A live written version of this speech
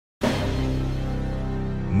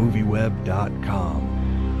MovieWeb.com.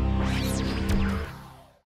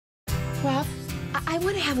 Ralph, I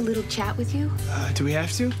want to have a little chat with you. Do we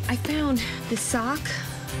have to? I found this sock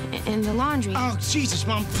in the laundry. Oh, Jesus,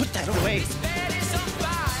 Mom, put that away.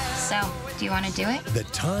 So, do you want to do it? The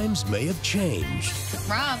times may have changed.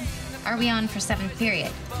 Rob, are we on for 7th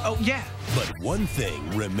period? Oh, yeah. But one thing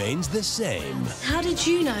remains the same. How did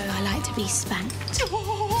you know I like to be spanked?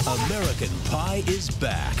 American Pie is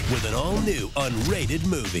back with an all-new unrated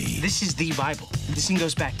movie. This is the Bible. This thing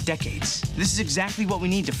goes back decades. This is exactly what we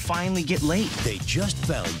need to finally get laid. They just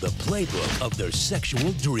found the playbook of their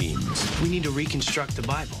sexual dreams. We need to reconstruct the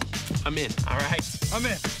Bible. I'm in. All right. I'm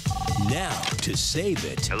in. Now, to save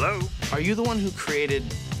it... Hello? Are you the one who created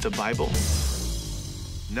the Bible?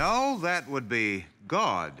 No, that would be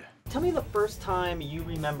God. Tell me the first time you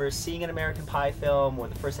remember seeing an American Pie film, or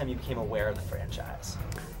the first time you became aware of the franchise.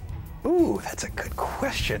 Ooh, that's a good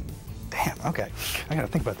question. Damn, okay. I gotta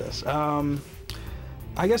think about this.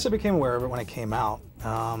 I guess I became aware of it when it came out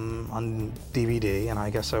on DVD, and I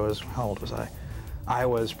guess I was, how old was I? I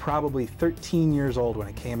was probably 13 years old when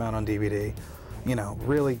it came out on DVD. You know,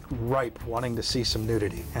 really ripe, wanting to see some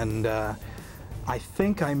nudity. And I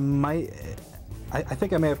think I may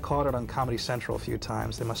have caught it on Comedy Central a few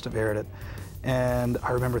times. They must have aired it. And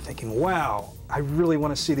I remember thinking, wow, I really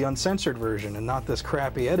want to see the uncensored version and not this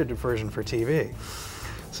crappy edited version for TV.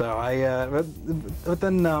 So but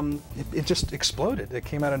then it just exploded. It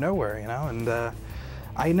came out of nowhere, you know, and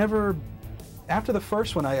I never, after the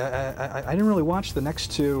first one, I didn't really watch the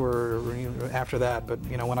next two or after that, but,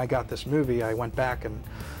 you know, when I got this movie, I went back and,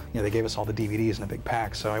 you know, they gave us all the DVDs in a big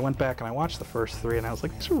pack, so I went back and I watched the first three, and I was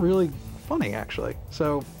like, these are really funny, actually.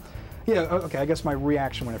 So, yeah, okay, I guess my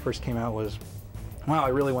reaction when it first came out was, wow, I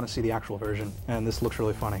really want to see the actual version, and this looks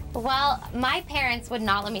really funny. Well, my parents would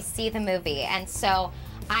not let me see the movie, and so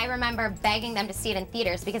I remember begging them to see it in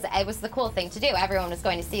theaters because it was the cool thing to do. Everyone was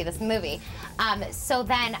going to see this movie. So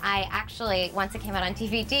then I actually, once it came out on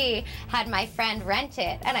DVD, had my friend rent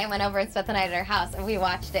it, and I went over and spent the night at her house, and we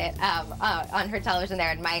watched it on her television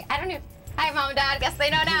there. And hi, Mom and Dad, guess they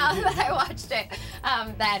know now that I watched it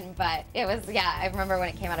then. But it was, yeah, I remember when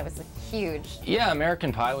it came out, it was huge. Yeah,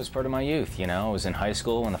 American Pie was part of my youth, you know. I was in high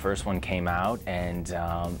school when the first one came out, and,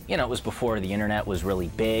 you know, it was before the internet was really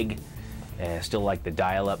big. Still like the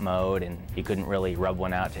dial-up mode, and you couldn't really rub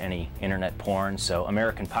one out to any internet porn, so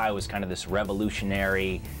American Pie was kind of this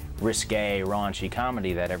revolutionary, risque, raunchy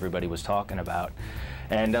comedy that everybody was talking about.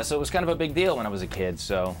 And so it was kind of a big deal when I was a kid,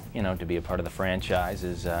 so, you know, to be a part of the franchise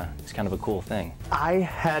is kind of a cool thing. I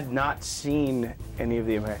had not seen any of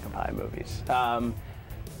the American Pie movies.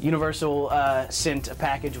 Universal sent a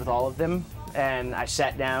package with all of them, and I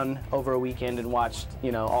sat down over a weekend and watched,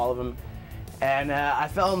 you know, all of them. And I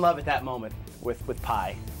fell in love at that moment with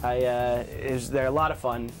Pie. They're a lot of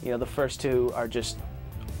fun. You know, the first two are just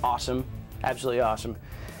awesome, absolutely awesome.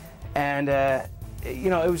 And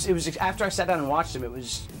you know, it was after I sat down and watched them, it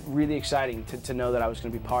was really exciting to know that I was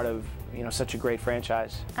going to be part of, you know, such a great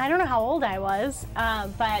franchise. I don't know how old I was,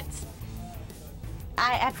 but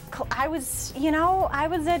I was, you know, I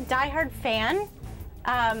was a diehard fan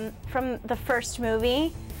from the first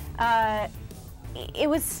movie. It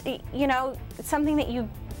was, you know, something that you,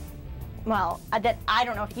 well, that I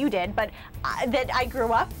don't know if you did, but that I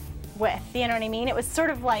grew up with, you know what I mean? It was sort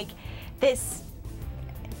of like this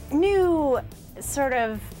new, sort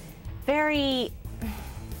of very,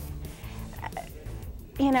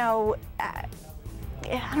 you know, I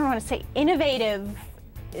don't want to say innovative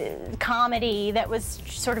comedy that was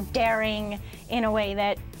sort of daring in a way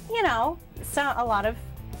that, you know, a lot of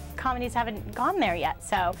comedies haven't gone there yet,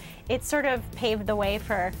 so it sort of paved the way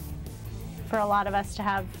for a lot of us to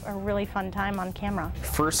have a really fun time on camera.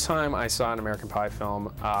 First time I saw an American Pie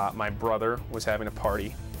film, my brother was having a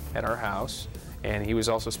party at our house, and he was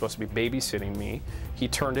also supposed to be babysitting me. He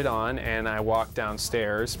turned it on, and I walked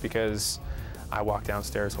downstairs because I walked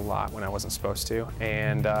downstairs a lot when I wasn't supposed to,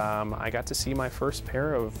 and I got to see my first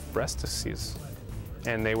pair of breastises,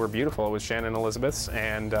 and they were beautiful. It was Shannon Elizabeth's,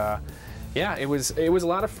 and yeah, it was a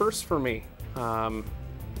lot of firsts for me,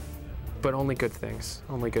 but only good things,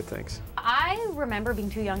 only good things. I remember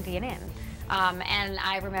being too young to get in, and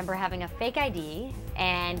I remember having a fake ID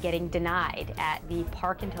and getting denied at the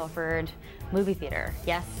Park in Tilford movie theater.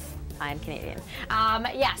 Yes, I'm Canadian.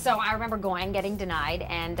 Yeah, so I remember getting denied,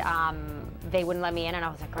 and they wouldn't let me in, and I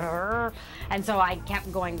was like, "Grr." And so I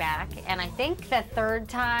kept going back. And I think the third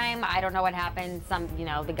time, I don't know what happened.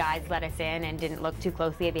 The guys let us in and didn't look too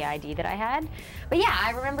closely at the ID that I had. But yeah,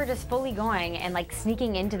 I remember just fully going and like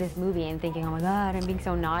sneaking into this movie and thinking, oh my God, I'm being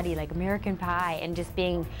so naughty, like American Pie, and just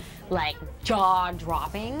being like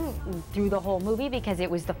jaw-dropping through the whole movie because it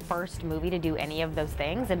was the first movie to do any of those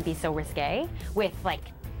things and be so risque with like,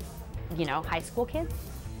 high school kids.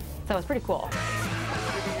 So it was pretty cool.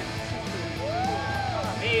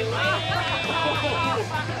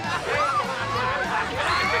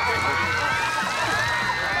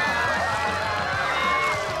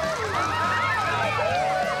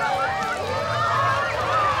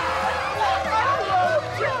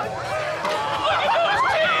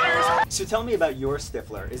 So tell me about your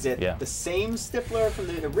Stifler. Is it the same Stifler from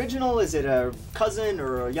the original? Is it a cousin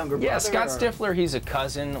or a younger brother? Yeah, Scott Stifler, he's a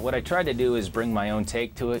cousin. What I tried to do is bring my own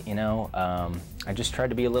take to it, I just tried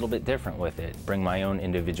to be a little bit different with it, bring my own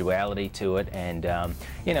individuality to it, and,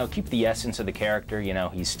 keep the essence of the character.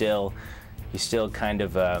 He's still kind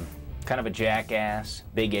of a jackass,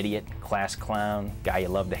 big idiot, class clown, guy you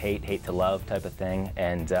love to hate, hate to love type of thing.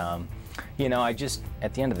 And, I just,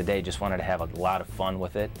 at the end of the day, just wanted to have a lot of fun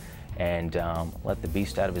with it. And let the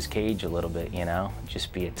beast out of his cage a little bit,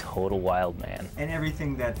 just be a total wild man. And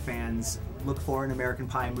everything that fans look for in an American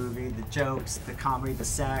Pie movie, the jokes, the comedy, the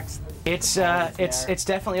sex. It's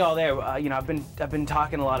definitely all there. I've been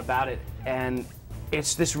talking a lot about it, and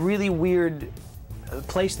it's this really weird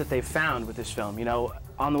place that they've found with this film.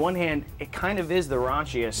 On the one hand, it kind of is the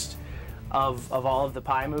raunchiest of all of the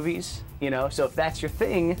Pie movies. So if that's your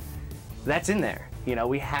thing, that's in there.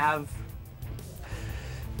 We have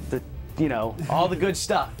all the good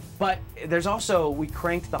stuff. But there's also, we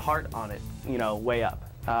cranked the heart on it, way up.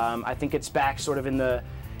 I think it's back sort of in the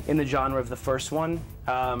genre of the first one.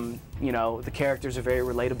 The characters are very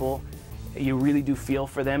relatable. You really do feel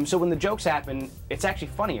for them. So when the jokes happen, it's actually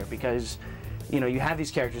funnier because, you have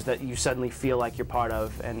these characters that you suddenly feel like you're part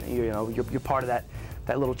of, and you're part of that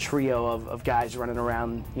little trio of guys running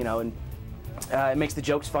around, and it makes the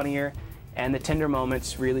jokes funnier. And the tender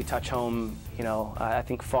moments really touch home, I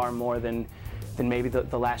think far more than maybe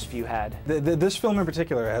the last few had. This film in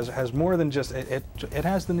particular has more than just, it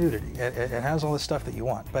has the nudity, it has all the stuff that you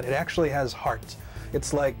want, but it actually has heart.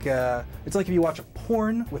 It's like if you watch a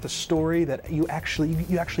porn with a story that you actually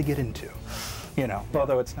get into,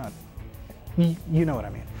 although it's not, you know what I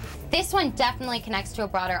mean. This one definitely connects to a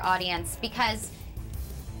broader audience because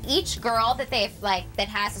each girl that that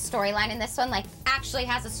has a storyline in this one, actually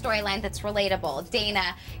has a storyline that's relatable.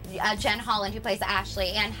 Dana, Jen Holland, who plays Ashley,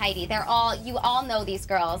 and Heidi, you all know these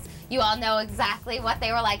girls. You all know exactly what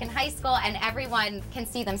they were like in high school, and everyone can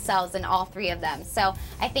see themselves in all three of them. So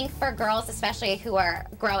I think for girls, especially who are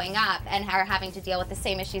growing up and are having to deal with the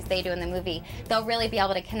same issues they do in the movie, they'll really be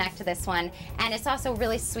able to connect to this one. And it's also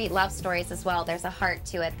really sweet love stories as well. There's a heart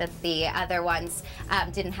to it that the other ones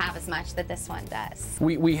didn't have as much that this one does.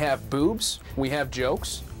 We have boobs, we have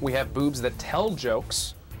jokes, we have boobs that tell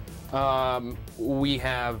jokes. We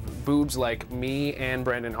have boobs like me and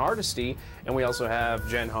Brandon Hardesty, and we also have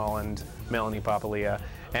Jen Holland, Melanie Papalia,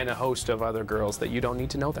 and a host of other girls that you don't need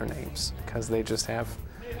to know their names because they just have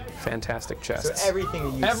fantastic chests. So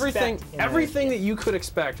everything that you could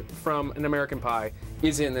expect from an American Pie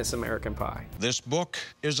is in this American Pie. This book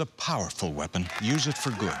is a powerful weapon. Use it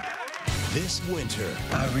for good. This winter,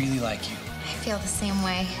 I really like you. I feel the same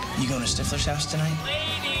way. You going to Stifler's house tonight?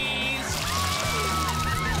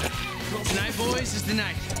 Tonight, boys, is the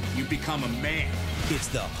night. You become a man. It's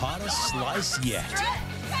the hottest slice yet.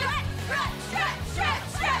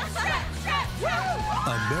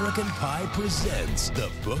 American Pie presents The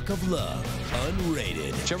Book of Love,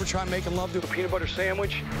 unrated. Did you ever try making love to a peanut butter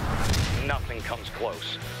sandwich? Nothing comes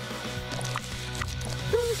close.